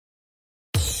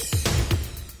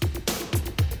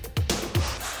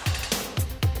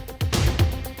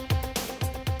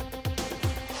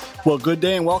Well, good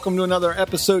day and welcome to another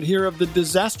episode here of the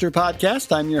Disaster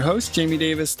Podcast. I'm your host, Jamie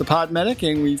Davis, the Pod Medic,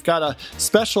 and we've got a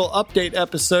special update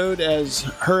episode as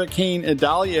Hurricane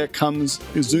Idalia comes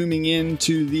zooming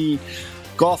into the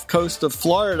Gulf Coast of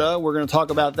Florida. We're going to talk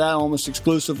about that almost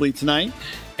exclusively tonight,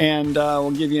 and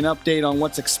we'll give you an update on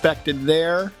what's expected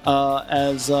there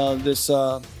as this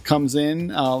comes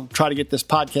in. I'll try to get this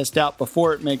podcast out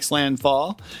before it makes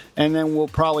landfall, and then we'll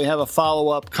probably have a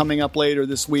follow-up coming up later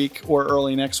this week or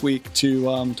early next week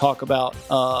to talk about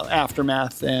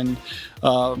aftermath and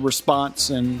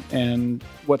response and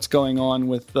what's going on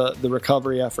with the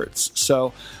recovery efforts.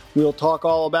 So we'll talk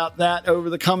all about that over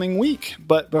the coming week.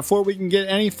 But before we can get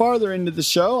any farther into the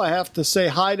show, I have to say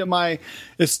hi to my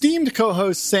esteemed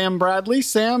co-host, Sam Bradley.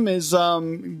 Sam is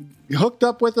hooked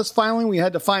up with us finally. We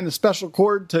had to find the special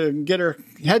cord to get her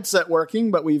headset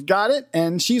working, but we've got it,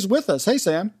 and she's with us. Hey,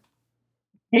 Sam.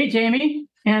 Hey, Jamie.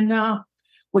 And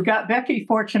we got Becky,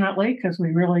 fortunately, because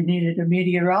we really needed a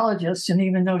meteorologist. And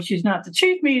even though she's not the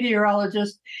chief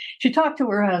meteorologist, she talked to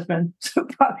her husband, so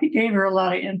probably gave her a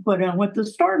lot of input on what the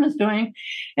storm is doing.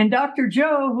 And Dr.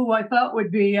 Joe, who I thought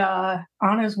would be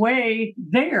on his way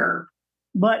there,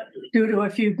 but due to a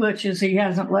few glitches, he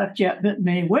hasn't left yet, but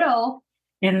may will.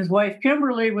 And his wife,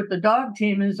 Kimberly, with the dog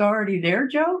team is already there,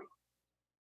 Joe?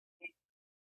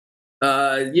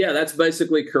 Yeah, that's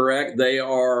basically correct. They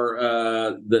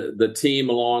are the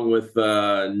team, along with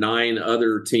 9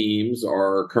 other teams,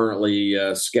 are currently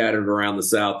scattered around the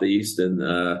southeast, and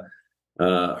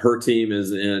her team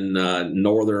is in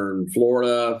northern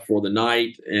Florida for the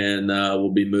night, and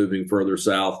will be moving further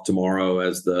south tomorrow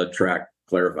as the track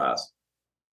clarifies.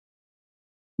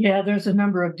 Yeah, there's a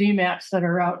number of DMACs that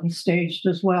are out and staged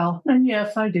as well. And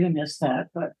yes, I do miss that,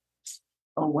 but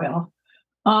oh well.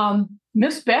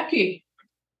 Miss Becky,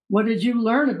 what did you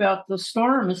learn about the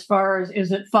storm as far as,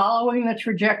 is it following the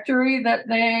trajectory that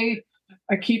they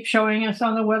keep showing us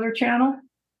on the Weather Channel?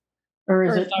 Or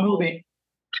is it moving?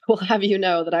 We'll have you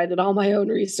know that I did all my own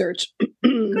research.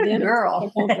 Good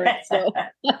girl. So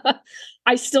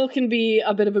I still can be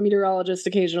a bit of a meteorologist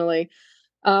occasionally.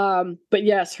 But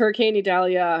yes, Hurricane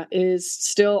Idalia is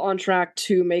still on track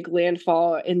to make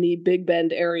landfall in the Big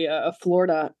Bend area of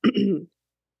Florida.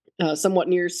 Somewhat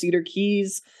near Cedar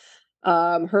Keys.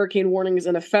 Hurricane warnings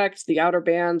in effect. The outer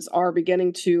bands are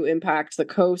beginning to impact the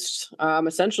coast,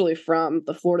 essentially from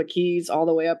the Florida Keys all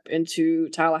the way up into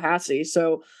Tallahassee.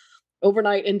 So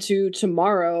overnight into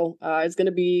tomorrow is going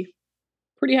to be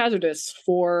pretty hazardous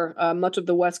for much of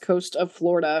the west coast of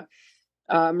Florida.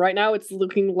 Right now, it's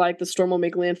looking like the storm will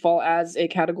make landfall as a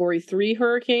Category 3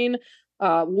 hurricane,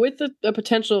 with the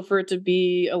potential for it to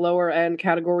be a lower end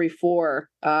Category 4.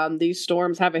 These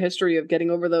storms have a history of getting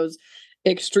over those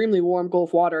extremely warm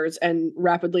Gulf waters and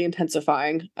rapidly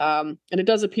intensifying. And it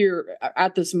does appear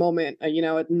at this moment,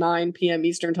 at 9 p.m.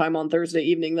 Eastern time on Thursday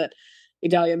evening, that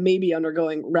Idalia may be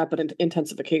undergoing rapid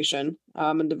intensification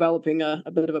and developing a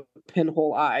bit of a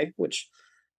pinhole eye, which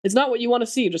is not what you want to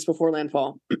see just before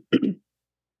landfall.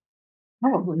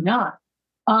 Probably not.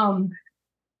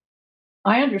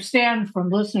 I understand from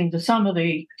listening to some of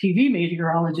the TV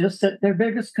meteorologists that their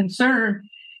biggest concern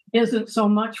isn't so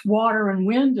much water and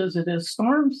wind as it is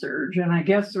storm surge. And I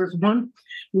guess there's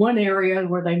one area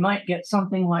where they might get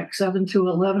something like 7 to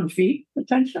 11 feet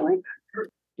potentially.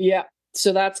 Yeah.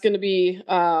 So that's going to be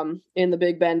in the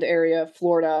Big Bend area of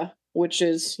Florida, which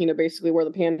is, basically where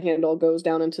the panhandle goes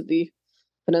down into the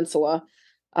peninsula.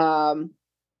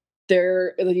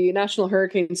 The National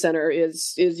Hurricane Center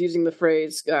is using the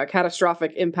phrase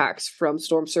catastrophic impacts from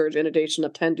storm surge inundation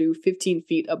of 10 to 15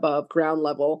 feet above ground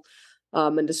level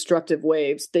and destructive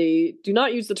waves. They do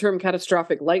not use the term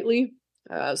catastrophic lightly.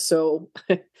 So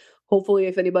hopefully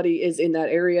if anybody is in that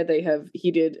area, they have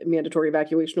heeded mandatory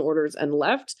evacuation orders and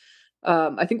left.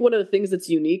 I think one of the things that's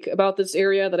unique about this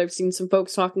area that I've seen some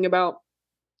folks talking about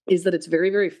is that it's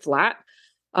very, very flat.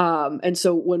 And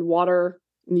so when water,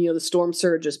 the storm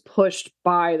surge is pushed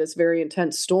by this very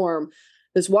intense storm,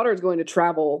 this water is going to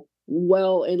travel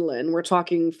well inland. We're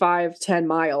talking 5-10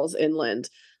 miles inland.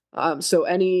 So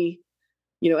any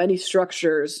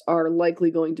structures are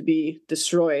likely going to be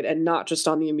destroyed, and not just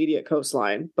on the immediate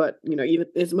coastline, but, even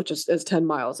as much as 10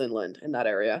 miles inland in that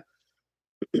area.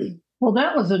 Well,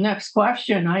 that was the next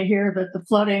question. I hear that the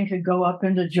flooding could go up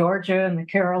into Georgia and the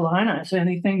Carolinas.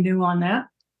 Anything new on that?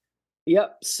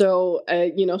 Yep. So,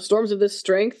 storms of this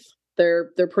strength, they're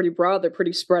pretty broad, they're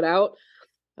pretty spread out,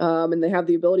 and they have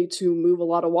the ability to move a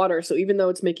lot of water. So even though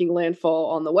it's making landfall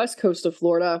on the west coast of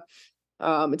Florida,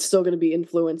 it's still going to be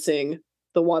influencing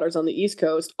the waters on the East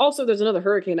Coast. Also, there's another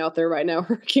hurricane out there right now,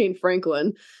 Hurricane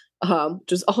Franklin,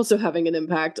 which is also having an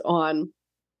impact on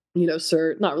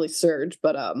not really surge,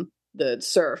 but the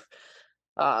surf.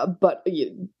 But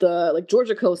the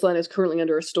Georgia coastline is currently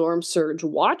under a storm surge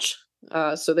watch,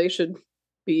 so they should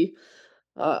be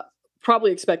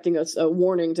probably expecting a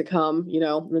warning to come,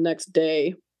 the next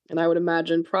day. And I would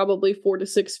imagine probably 4 to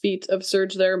 6 feet of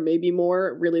surge there, maybe more.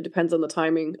 It really depends on the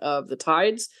timing of the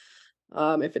tides.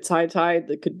 If it's high tide,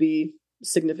 that could be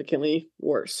significantly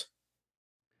worse.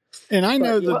 And I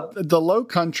know the low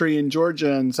country in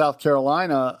Georgia and South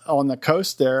Carolina on the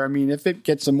coast there, I mean, if it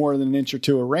gets more than an inch or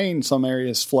two of rain, some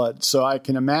areas flood. So I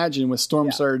can imagine with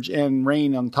storm surge and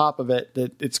rain on top of it,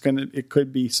 that it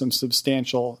could be some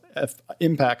substantial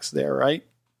impacts there, right?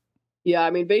 Yeah,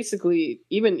 I mean, basically,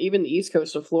 even the east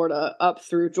coast of Florida up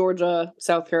through Georgia,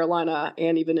 South Carolina,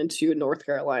 and even into North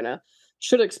Carolina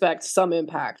should expect some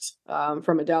impact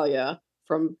from Idalia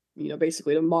from,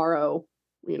 basically tomorrow,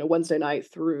 Wednesday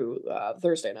night through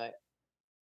Thursday night.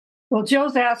 Well,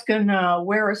 Joe's asking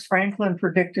where is Franklin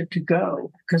predicted to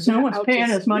go? Because no one's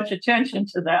paying as much attention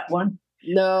to that one.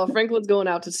 No, Franklin's going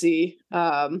out to sea.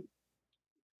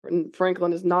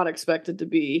 Franklin is not expected to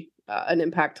be an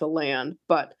impact to land,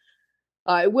 but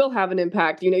it will have an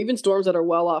impact. Even storms that are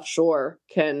well offshore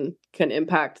can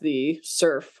impact the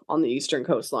surf on the eastern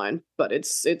coastline, but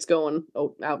it's going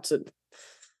out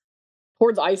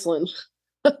towards Iceland.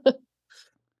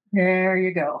 There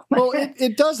you go. Well,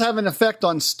 it does have an effect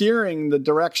on steering the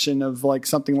direction of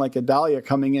something like Idalia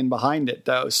coming in behind it,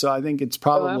 though. So I think it's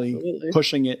probably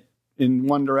pushing it in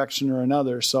one direction or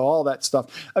another. So all that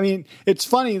stuff. I mean, it's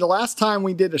funny. The last time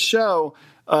we did a show,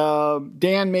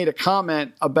 Dan made a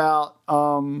comment about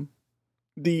that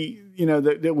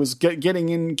was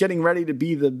getting ready to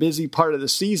be the busy part of the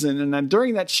season. And then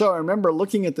during that show, I remember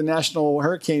looking at the National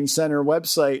Hurricane Center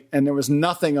website, and there was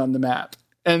nothing on the map.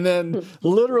 And then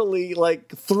literally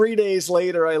 3 days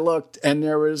later, I looked and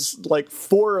there was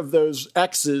 4 of those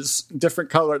X's, different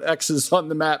colored X's on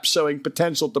the map showing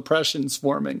potential depressions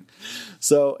forming.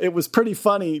 So it was pretty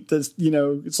funny.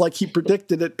 It's like he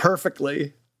predicted it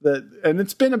perfectly. And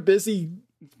it's been a busy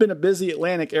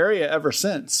Atlantic area ever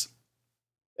since.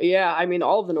 Yeah, I mean,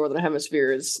 all of the Northern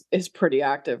Hemisphere is pretty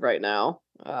active right now.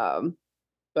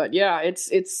 But yeah,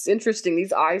 it's interesting.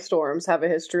 These ice storms have a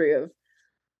history of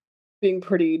being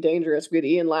pretty dangerous. We had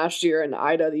Ian last year and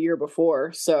Ida the year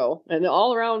before. So, and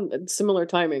all around similar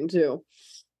timing too.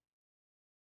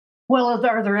 Well,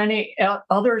 are there any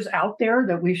others out there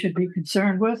that we should be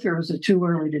concerned with, or is it too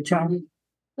early to tell?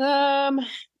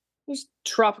 There's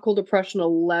Tropical Depression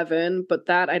 11, but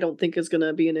that I don't think is going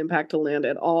to be an impact to land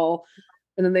at all.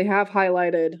 And then they have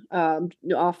highlighted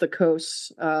off the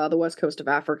coast, the west coast of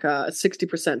Africa, a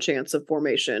 60% chance of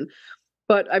formation.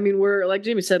 But I mean, we're, like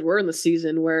Jamie said, we're in the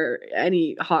season where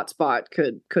any hotspot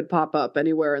could pop up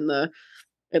anywhere in the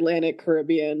Atlantic,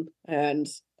 Caribbean, and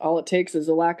all it takes is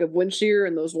a lack of wind shear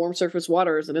and those warm surface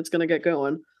waters, and it's going to get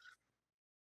going.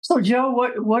 So, Joe,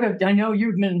 what have, I know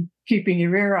you've been keeping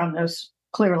your ear on this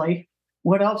clearly.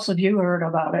 What else have you heard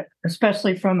about it,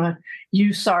 especially from a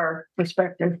USAR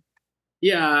perspective?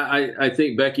 Yeah, I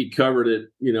think Becky covered it,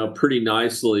 pretty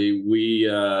nicely. We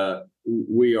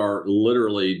are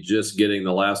literally just getting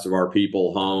the last of our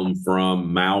people home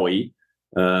from Maui,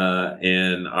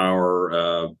 and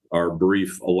our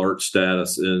brief alert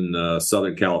status in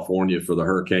Southern California for the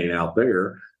hurricane out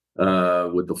there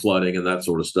with the flooding and that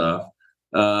sort of stuff.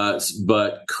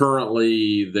 But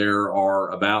currently there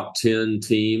are about 10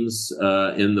 teams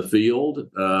in the field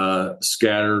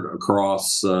scattered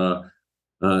across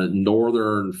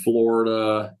northern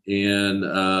Florida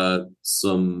and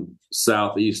some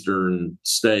southeastern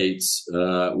states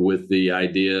with the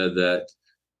idea that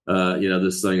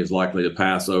this thing is likely to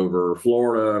pass over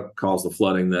Florida, cause the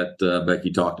flooding that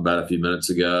Becky talked about a few minutes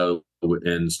ago,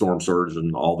 and storm surge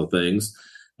and all the things,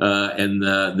 and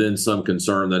then some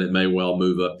concern that it may well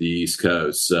move up the East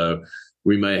Coast. So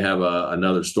we may have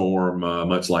another storm,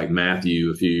 much like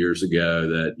Matthew a few years ago,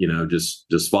 that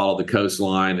just follow the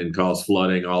coastline and cause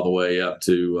flooding all the way up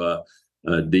to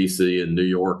D.C. and New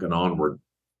York and onward.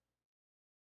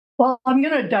 Well, I'm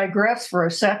going to digress for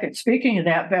a second. Speaking of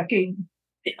that, Becky,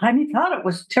 I thought it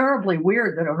was terribly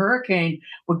weird that a hurricane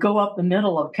would go up the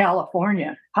middle of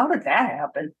California. How did that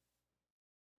happen?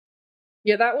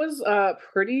 Yeah, that was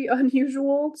pretty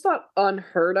unusual. It's not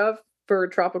unheard of for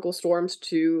tropical storms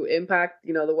to impact,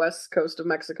 the west coast of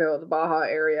Mexico, the Baja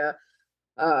area.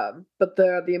 But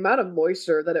the amount of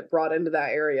moisture that it brought into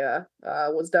that area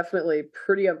was definitely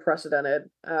pretty unprecedented.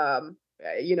 The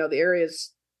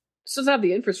areas doesn't have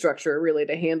the infrastructure really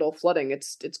to handle flooding.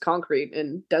 It's concrete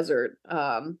and desert.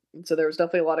 So there was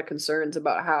definitely a lot of concerns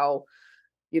about how,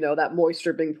 that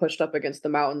moisture being pushed up against the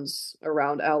mountains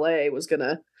around LA was going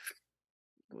to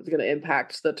was going to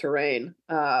impact the terrain.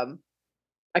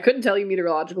 I couldn't tell you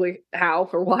meteorologically how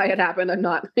or why it happened. I'm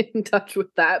not in touch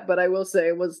with that, but I will say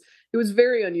it was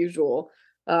very unusual.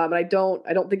 And I don't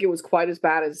think it was quite as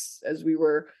bad as we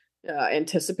were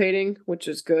anticipating, which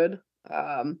is good.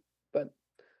 But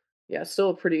yeah, still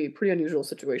a pretty unusual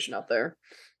situation out there.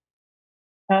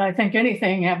 I think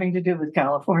anything having to do with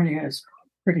California is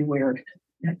pretty weird.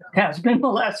 It has been the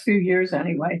last few years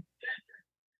anyway.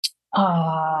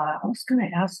 I was going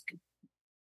to ask.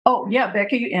 Oh, yeah,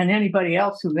 Becky, and anybody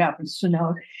else who happens to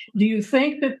know, do you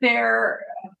think that their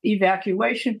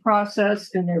evacuation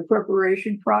process and their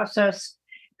preparation process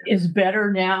is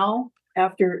better now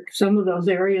after some of those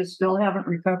areas still haven't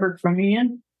recovered from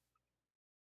Ian?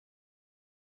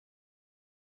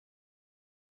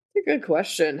 A good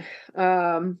question.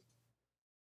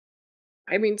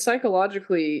 I mean,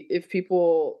 psychologically, if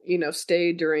people,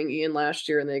 stayed during Ian last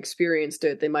year and they experienced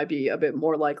it, they might be a bit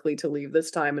more likely to leave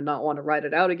this time and not want to ride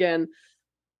it out again.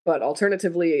 But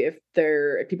alternatively, if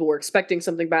people were expecting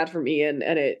something bad from Ian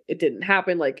and it didn't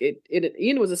happen, like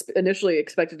Ian was initially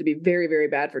expected to be very, very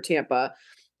bad for Tampa,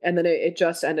 and then it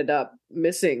just ended up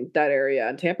missing that area,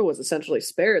 and Tampa was essentially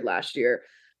spared last year.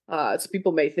 So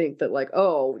people may think that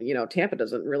Tampa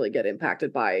doesn't really get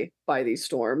impacted by these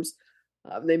storms.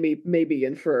 They may be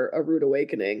in for a rude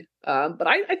awakening. But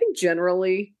I think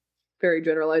generally, very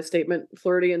generalized statement,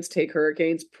 Floridians take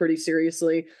hurricanes pretty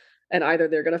seriously, and either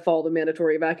they're going to follow the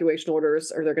mandatory evacuation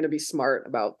orders or they're going to be smart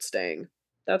about staying.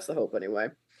 That's the hope anyway.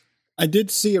 I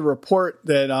did see a report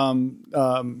that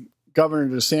Governor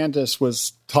DeSantis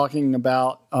was talking to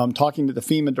the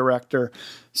FEMA director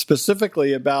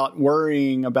specifically about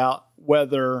worrying about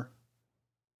whether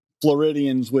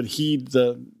Floridians would heed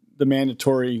the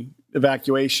mandatory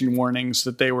evacuation warnings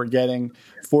that they were getting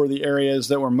for the areas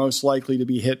that were most likely to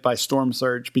be hit by storm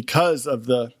surge because of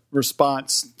the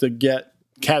response to get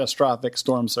catastrophic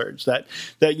storm surge. That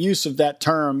use of that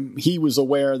term, he was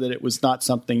aware that it was not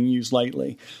something used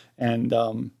lightly. And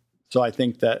so I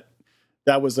think that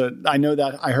was I know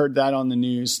that I heard that on the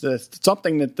news. That's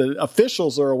something that the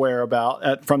officials are aware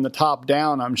about from the top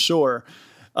down, I'm sure.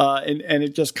 And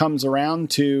it just comes around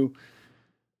to,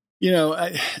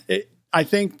 I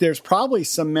think there's probably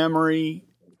some memory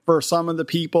for some of the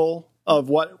people of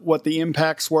what the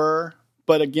impacts were.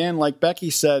 But again, like Becky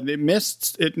said, it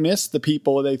missed the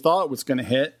people they thought it was going to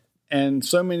hit. And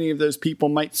so many of those people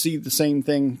might see the same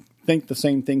thing, think the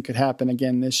same thing could happen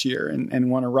again this year and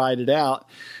want to ride it out.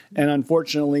 And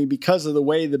unfortunately, because of the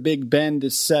way the Big Bend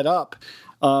is set up,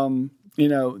 the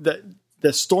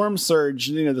storm surge,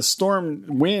 the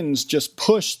storm winds just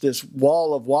push this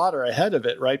wall of water ahead of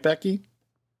it. Right, Becky?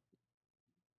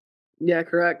 Yeah,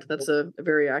 correct. That's a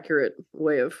very accurate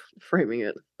way of framing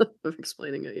it, of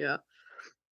explaining it. Yeah.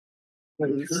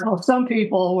 Well, some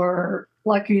people were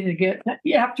lucky to get,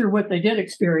 after what they did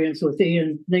experience with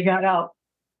Ian, they got out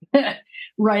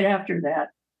right after that.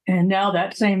 And now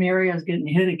that same area is getting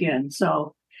hit again.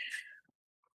 So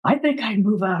I think I'd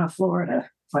move out of Florida,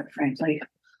 quite frankly.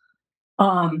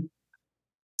 What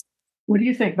do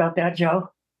you think about that, Joe?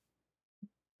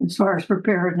 As far as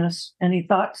preparedness, any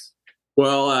thoughts?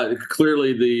 Well,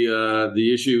 clearly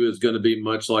the issue is going to be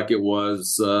much like it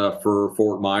was for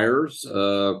Fort Myers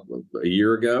a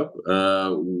year ago,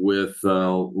 with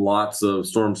lots of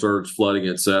storm surge, flooding,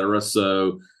 et cetera.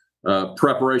 So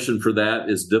preparation for that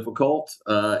is difficult,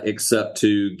 except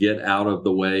to get out of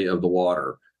the way of the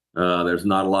water. There's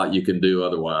not a lot you can do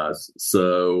otherwise.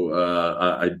 So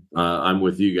I'm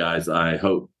with you guys. I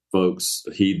hope folks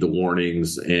heed the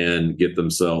warnings and get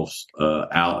themselves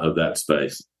out of that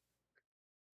space.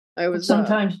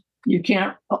 Sometimes you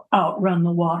can't outrun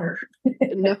the water.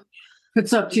 No,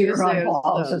 it's up to your own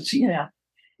balls. Yeah.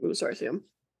 Oh, sorry, Sam.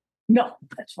 No,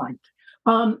 that's fine.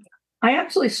 I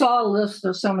actually saw a list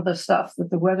of some of the stuff that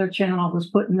the Weather Channel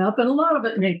was putting up, and a lot of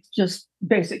it makes just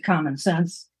basic common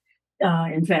sense.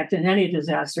 In fact, in any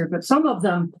disaster, but some of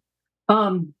them I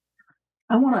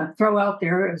want to throw out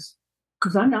there is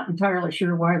because I'm not entirely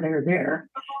sure why they're there.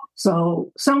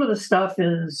 So some of the stuff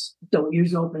is don't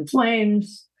use open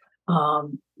flames.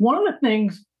 One of the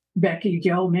things, Becky,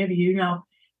 Joe, maybe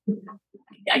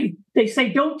they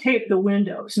say don't tape the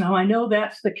windows. Now, I know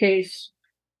that's the case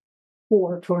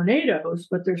for tornadoes,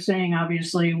 but they're saying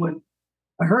obviously with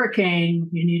a hurricane,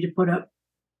 you need to put up,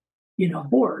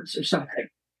 boards or something.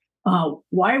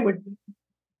 Why would,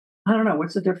 I don't know,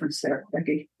 what's the difference there,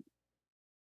 Becky?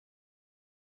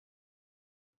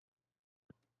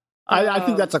 I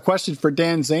think that's a question for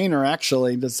Dan Zahner,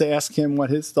 actually, to ask him what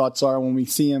his thoughts are when we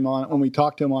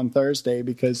talk to him on Thursday,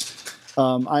 because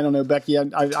I don't know, Becky, I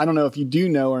don't know if you do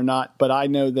know or not, but I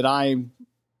know that I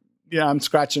I'm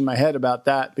scratching my head about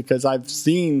that because I've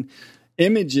seen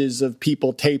images of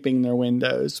people taping their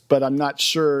windows, but I'm not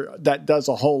sure that does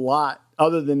a whole lot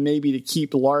other than maybe to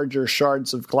keep larger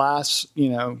shards of glass,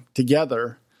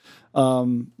 together.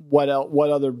 What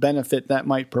other benefit that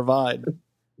might provide?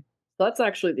 That's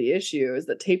actually the issue, is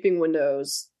that taping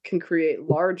windows can create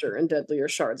larger and deadlier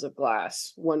shards of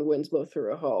glass when winds blow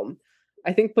through a home.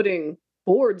 I think putting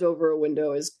boards over a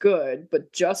window is good,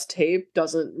 but just tape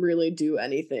doesn't really do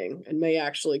anything and may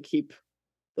actually keep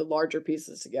the larger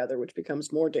pieces together, which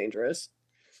becomes more dangerous.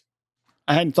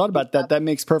 I hadn't thought about that. That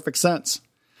makes perfect sense.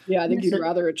 Yeah, I think you'd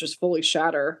rather it just fully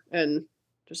shatter and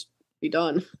just be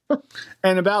done.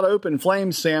 And about open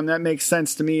flames, Sam, that makes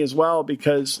sense to me as well,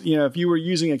 because, if you were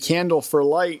using a candle for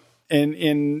light and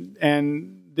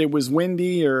it was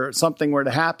windy or something were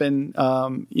to happen,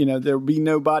 there would be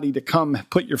nobody to come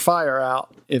put your fire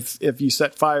out if you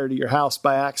set fire to your house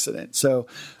by accident. So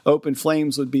open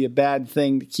flames would be a bad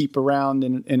thing to keep around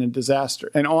in a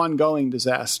disaster, an ongoing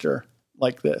disaster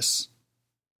like this.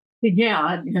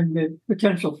 Yeah, and the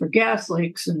potential for gas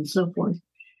leaks and so forth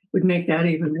would make that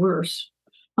even worse.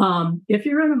 If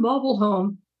you're in a mobile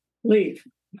home, leave.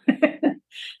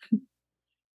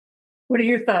 What are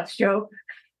your thoughts, Joe?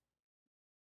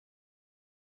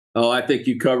 Oh, I think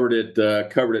you covered it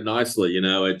nicely.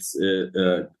 It's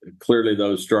clearly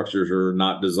those structures are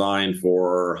not designed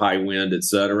for high wind, et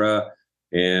cetera.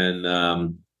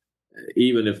 And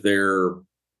even if they're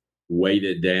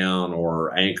weighted down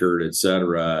or anchored, et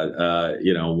cetera,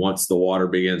 once the water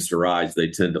begins to rise, they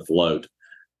tend to float.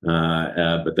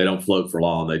 But they don't float for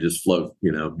long. They just float,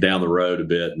 down the road a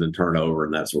bit and then turn over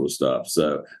and that sort of stuff.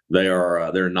 So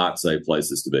they're not safe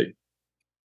places to be.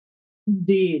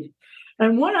 Indeed.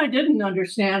 And what I didn't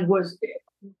understand was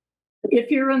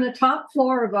if you're in the top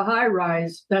floor of a high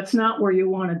rise, that's not where you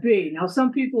want to be. Now,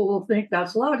 some people will think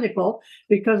that's logical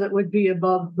because it would be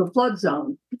above the flood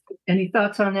zone. Any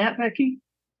thoughts on that, Becky?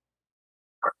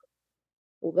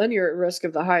 Well, then you're at risk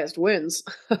of the highest winds.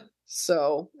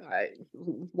 So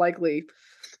likely,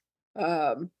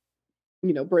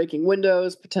 breaking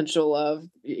windows, potential of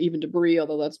even debris,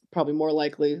 although that's probably more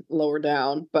likely lower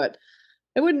down. But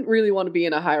I wouldn't really want to be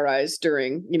in a high rise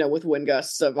during, with wind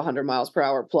gusts of 100 miles per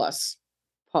hour plus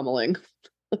pummeling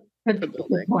the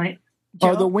building. Point.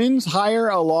 Are the winds higher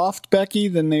aloft, Becky,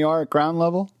 than they are at ground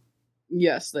level?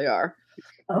 Yes, they are.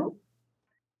 Oh.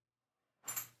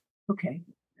 Okay.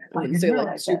 I wouldn't say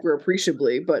super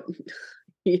appreciably, but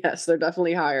yes, they're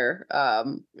definitely higher,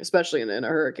 especially in a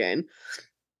hurricane.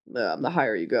 The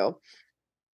higher you go.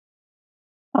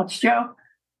 That's Joe.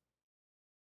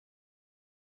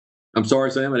 I'm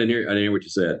sorry, Sam. I didn't hear what you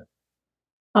said.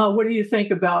 What do you think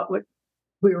about what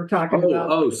we were talking about?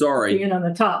 Oh, sorry. Being on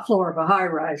the top floor of a high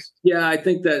rise. Yeah, I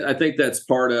think that's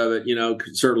part of it.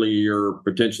 Certainly you're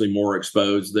potentially more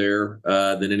exposed there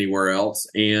than anywhere else.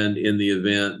 And in the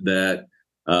event that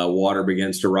water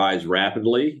begins to rise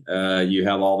rapidly, you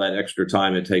have all that extra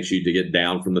time it takes you to get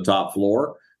down from the top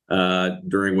floor,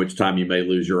 during which time you may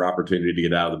lose your opportunity to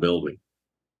get out of the building.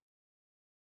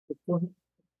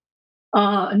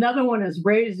 Another one is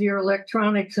raise your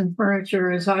electronics and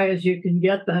furniture as high as you can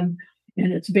get them.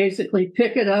 And it's basically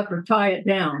pick it up or tie it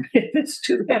down. If it's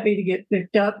too heavy to get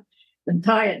picked up, then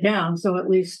tie it down. So at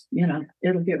least,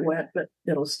 it'll get wet, but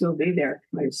it'll still be there,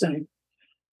 I assume.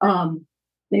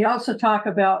 They also talk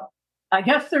about, I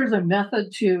guess there's a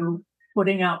method to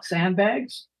putting out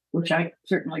sandbags, which I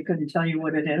certainly couldn't tell you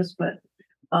what it is, but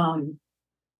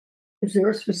is there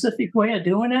a specific way of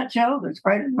doing that, Joe, that's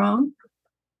right and wrong?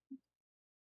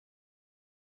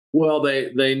 Well,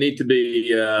 they need to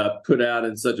be put out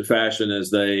in such a fashion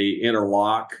as they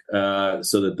interlock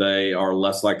so that they are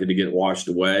less likely to get washed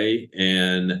away,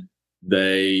 and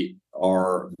they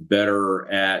are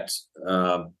better at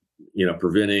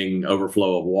preventing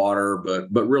overflow of water,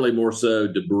 but really more so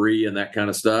debris and that kind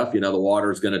of stuff. The water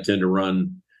is going to tend to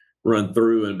run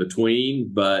through in between,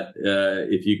 but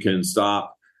if you can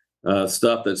stop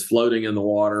stuff that's floating in the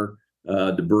water,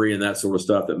 debris and that sort of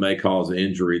stuff that may cause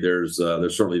injury, there's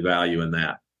certainly value in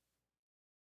that.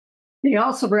 They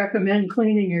also recommend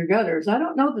cleaning your gutters. I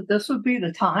don't know that this would be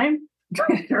the time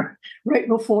right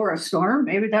before a storm.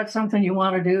 Maybe that's something you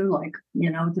want to do, like,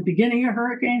 at the beginning of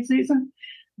hurricane season.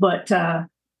 But, I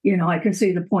can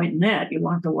see the point in that. You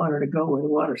want the water to go where the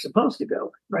water's supposed to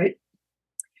go, right?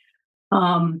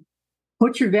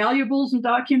 Put your valuables and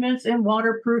documents in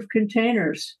waterproof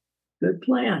containers. Good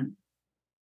plan.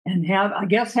 And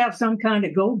have some kind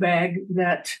of go bag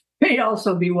that may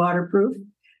also be waterproof,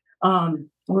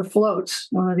 or floats,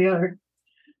 one or the other.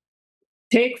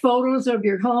 Take photos of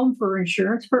your home for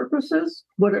insurance purposes.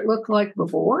 What it looked like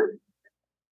before.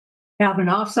 have an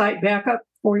offsite backup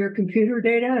for your computer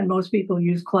data, and most people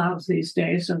use clouds these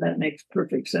days, so that makes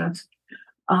perfect sense.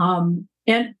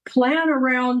 And plan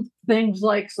around things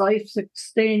like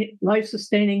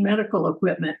life-sustaining medical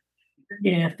equipment.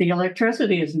 If the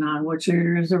electricity isn't on, which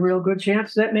there is a real good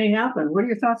chance that may happen. What are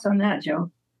your thoughts on that,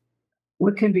 Joe?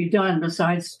 What can be done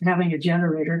besides having a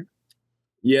generator?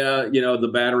 Yeah,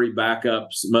 the battery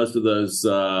backups, most of those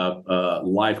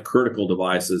life critical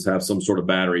devices have some sort of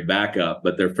battery backup,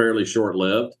 but they're fairly short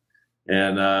lived.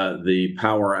 And the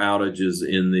power outages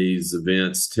in these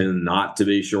events tend not to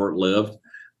be short lived.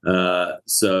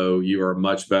 So you are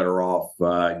much better off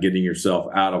getting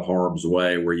yourself out of harm's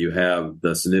way where you have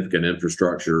the significant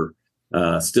infrastructure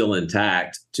still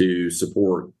intact to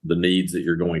support the needs that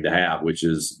you're going to have, which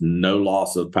is no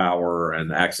loss of power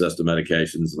and access to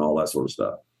medications and all that sort of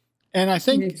stuff. And I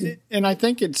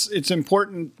think it's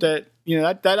important that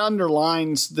that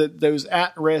underlines that those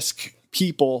at-risk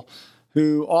people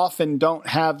who often don't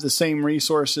have the same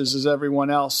resources as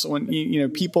everyone else. When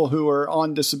people who are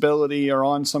on disability or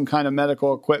on some kind of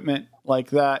medical equipment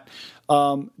like that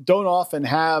don't often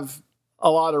have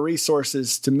a lot of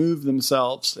resources to move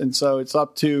themselves, and so it's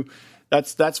up to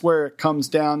that's where it comes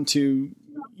down to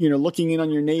looking in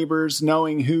on your neighbors,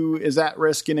 knowing who is at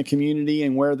risk in a community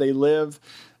and where they live,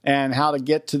 and how to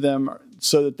get to them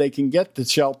so that they can get to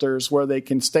shelters where they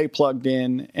can stay plugged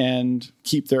in and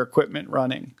keep their equipment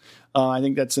running. I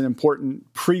think that's an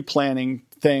important pre-planning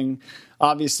thing.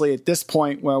 Obviously, at this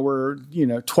point, where we're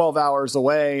 12 hours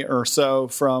away or so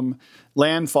from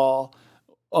landfall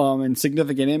and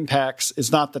significant impacts, is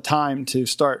not the time to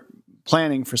start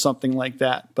planning for something like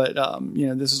that. But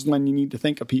this is when you need to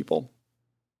think of people.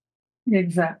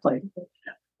 Exactly.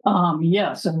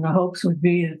 Yes, and the hopes would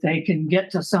be that they can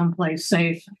get to someplace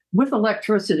safe with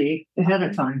electricity ahead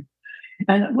of time.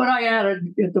 And what I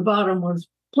added at the bottom was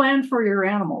plan for your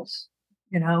animals.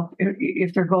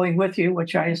 If they're going with you,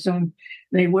 which I assume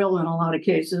they will in a lot of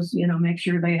cases, make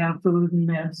sure they have food and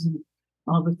meds and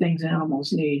all the things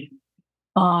animals need.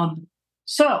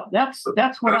 So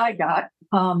that's what I got.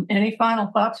 Any final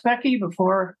thoughts, Becky,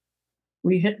 before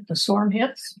the storm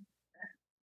hits?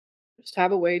 Just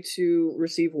have a way to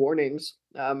receive warnings.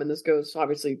 And this goes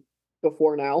obviously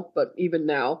before now, but even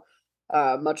now,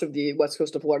 much of the west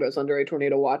coast of Florida is under a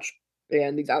tornado watch,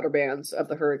 and these outer bands of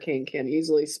the hurricane can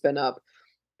easily spin up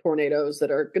tornadoes that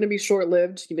are going to be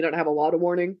short-lived. You may not have a lot of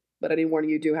warning, but any warning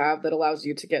you do have that allows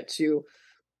you to get to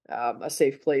a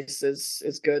safe place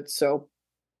is good. So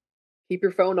keep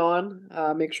your phone on.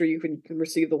 Make sure you can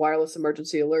receive the wireless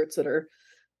emergency alerts that are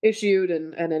issued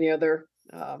and any other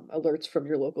alerts from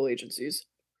your local agencies.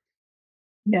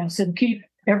 Yes, and keep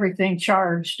everything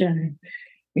charged, and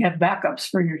you have backups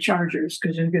for your chargers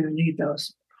because you're going to need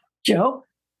those. Joe?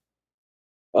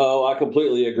 Oh, I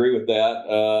completely agree with that.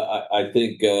 I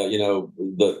think,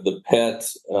 the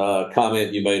pet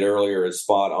comment you made earlier is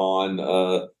spot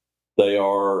on. They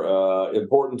are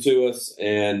important to us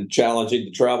and challenging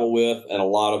to travel with, and a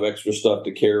lot of extra stuff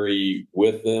to carry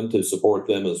with them to support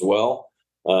them as well.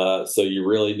 So you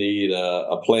really need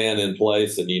a plan in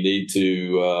place, and you need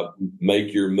to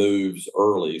make your moves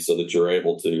early so that you're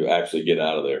able to actually get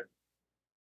out of there.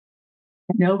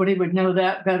 Nobody would know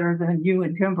that better than you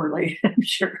and Kimberly, I'm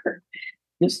sure.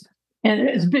 And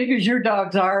as big as your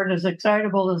dogs are and as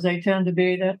excitable as they tend to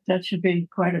be, that should be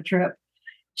quite a trip.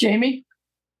 Jamie?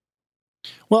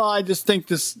 Well, I just think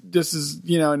this is,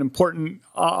 an important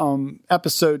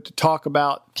episode to talk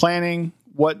about planning,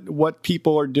 what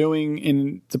people are doing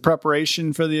in the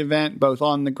preparation for the event, both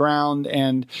on the ground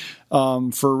and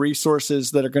for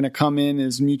resources that are going to come in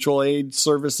as mutual aid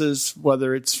services,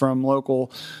 whether it's from local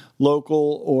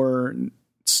or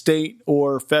state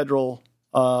or federal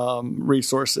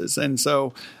resources. And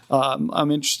so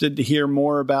I'm interested to hear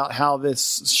more about how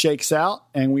this shakes out,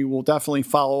 and we will definitely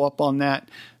follow up on that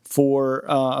for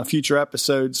future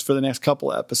episodes. For the next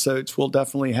couple of episodes, we'll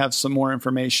definitely have some more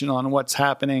information on what's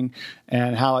happening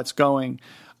and how it's going.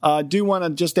 I do want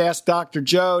to just ask Dr.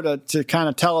 Joe to kind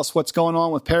of tell us what's going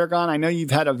on with Paragon. I know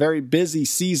you've had a very busy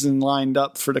season lined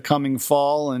up for the coming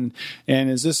fall, and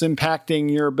is this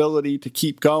impacting your ability to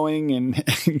keep going and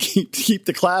keep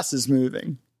the classes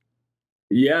moving?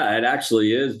 Yeah, it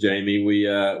actually is, Jamie.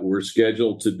 We're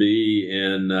scheduled to be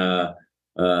in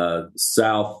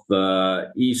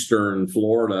southeastern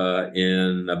Florida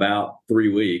in about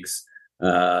 3 weeks.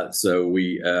 So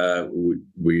we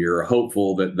are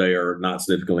hopeful that they are not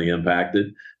significantly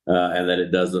impacted, and that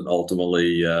it doesn't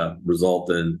ultimately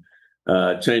result in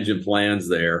changing plans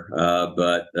there.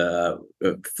 But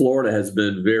Florida has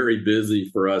been very busy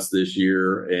for us this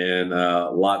year, and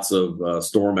lots of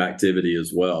storm activity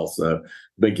as well. So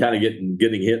been kind of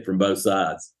getting hit from both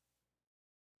sides.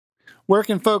 Where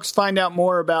can folks find out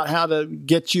more about how to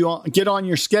get on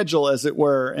your schedule, as it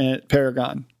were, at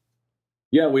Paragon?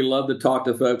 Yeah, we love to talk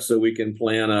to folks so we can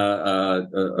plan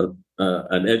an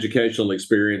educational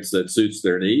experience that suits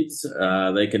their needs.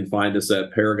 They can find us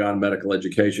at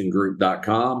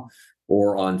ParagonMedicalEducationGroup.com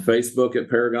or on Facebook at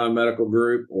Paragon Medical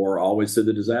Group, or always to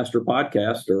the Disaster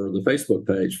Podcast or the Facebook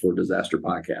page for Disaster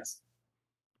Podcast.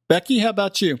 Becky, how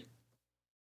about you?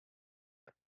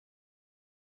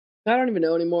 I don't even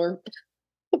know anymore.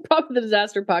 Probably the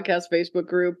Disaster Podcast Facebook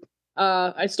group.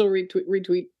 I still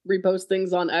retweet, repost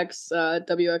things on X,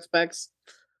 WXBEX,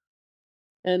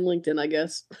 and LinkedIn, I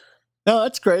guess. No,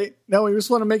 that's great. No, we just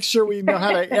want to make sure we know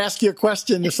how to ask you a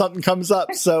question if something comes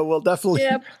up. So we'll definitely.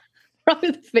 Yeah,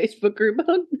 probably the Facebook group. I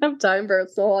don't have time for a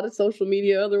lot of social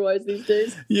media otherwise these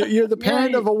days. You're the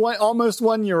parent of almost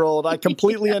 1-year-old. I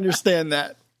completely understand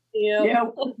that. Yeah,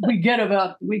 we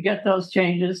get those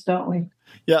changes, don't we?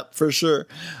 Yep, for sure.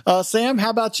 Sam,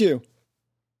 how about you?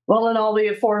 Well, in all the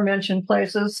aforementioned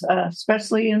places,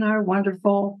 especially in our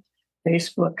wonderful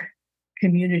Facebook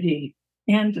community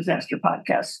and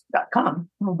disasterpodcast.com.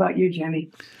 How about you,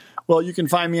 Jamie? Well, you can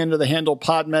find me under the handle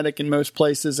Podmedic in most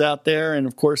places out there. And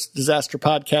of course,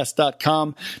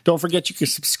 disasterpodcast.com. Don't forget you can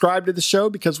subscribe to the show,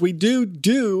 because we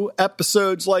do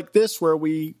episodes like this where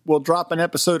we will drop an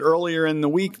episode earlier in the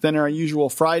week than our usual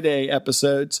Friday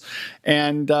episodes.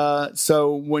 And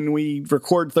so when we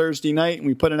record Thursday night and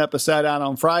we put an episode out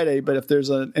on Friday, but if there's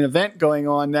an event going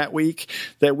on that week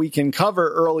that we can cover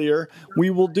earlier, we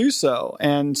will do so.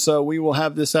 And so we will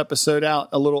have this episode out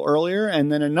a little earlier,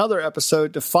 and then another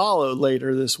episode to follow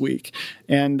later this week.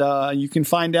 And you can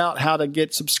find out how to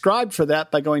get subscribed for that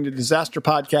by going to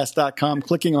disasterpodcast.com,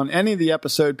 clicking on any of the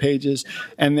episode pages,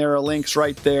 and there are links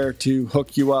right there to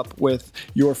hook you up with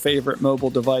your favorite mobile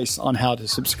device on how to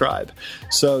subscribe.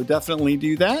 So definitely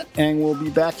do that, and we'll be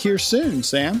back here soon,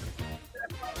 Sam.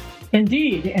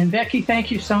 Indeed. And Becky, thank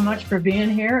you so much for being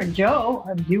here. And Joe,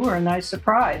 you were a nice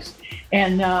surprise.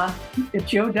 And if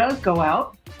Joe does go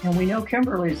out, and we know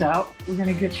Kimberly's out, we're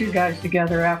going to get you guys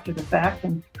together after the fact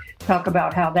and talk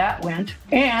about how that went.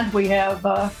 And we have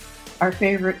our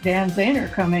favorite Dan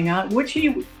Zahner coming out, which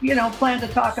he, planned to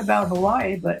talk about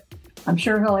Hawaii, but I'm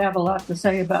sure he'll have a lot to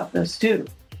say about this too.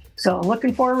 So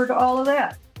looking forward to all of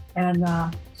that, and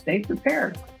stay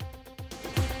prepared.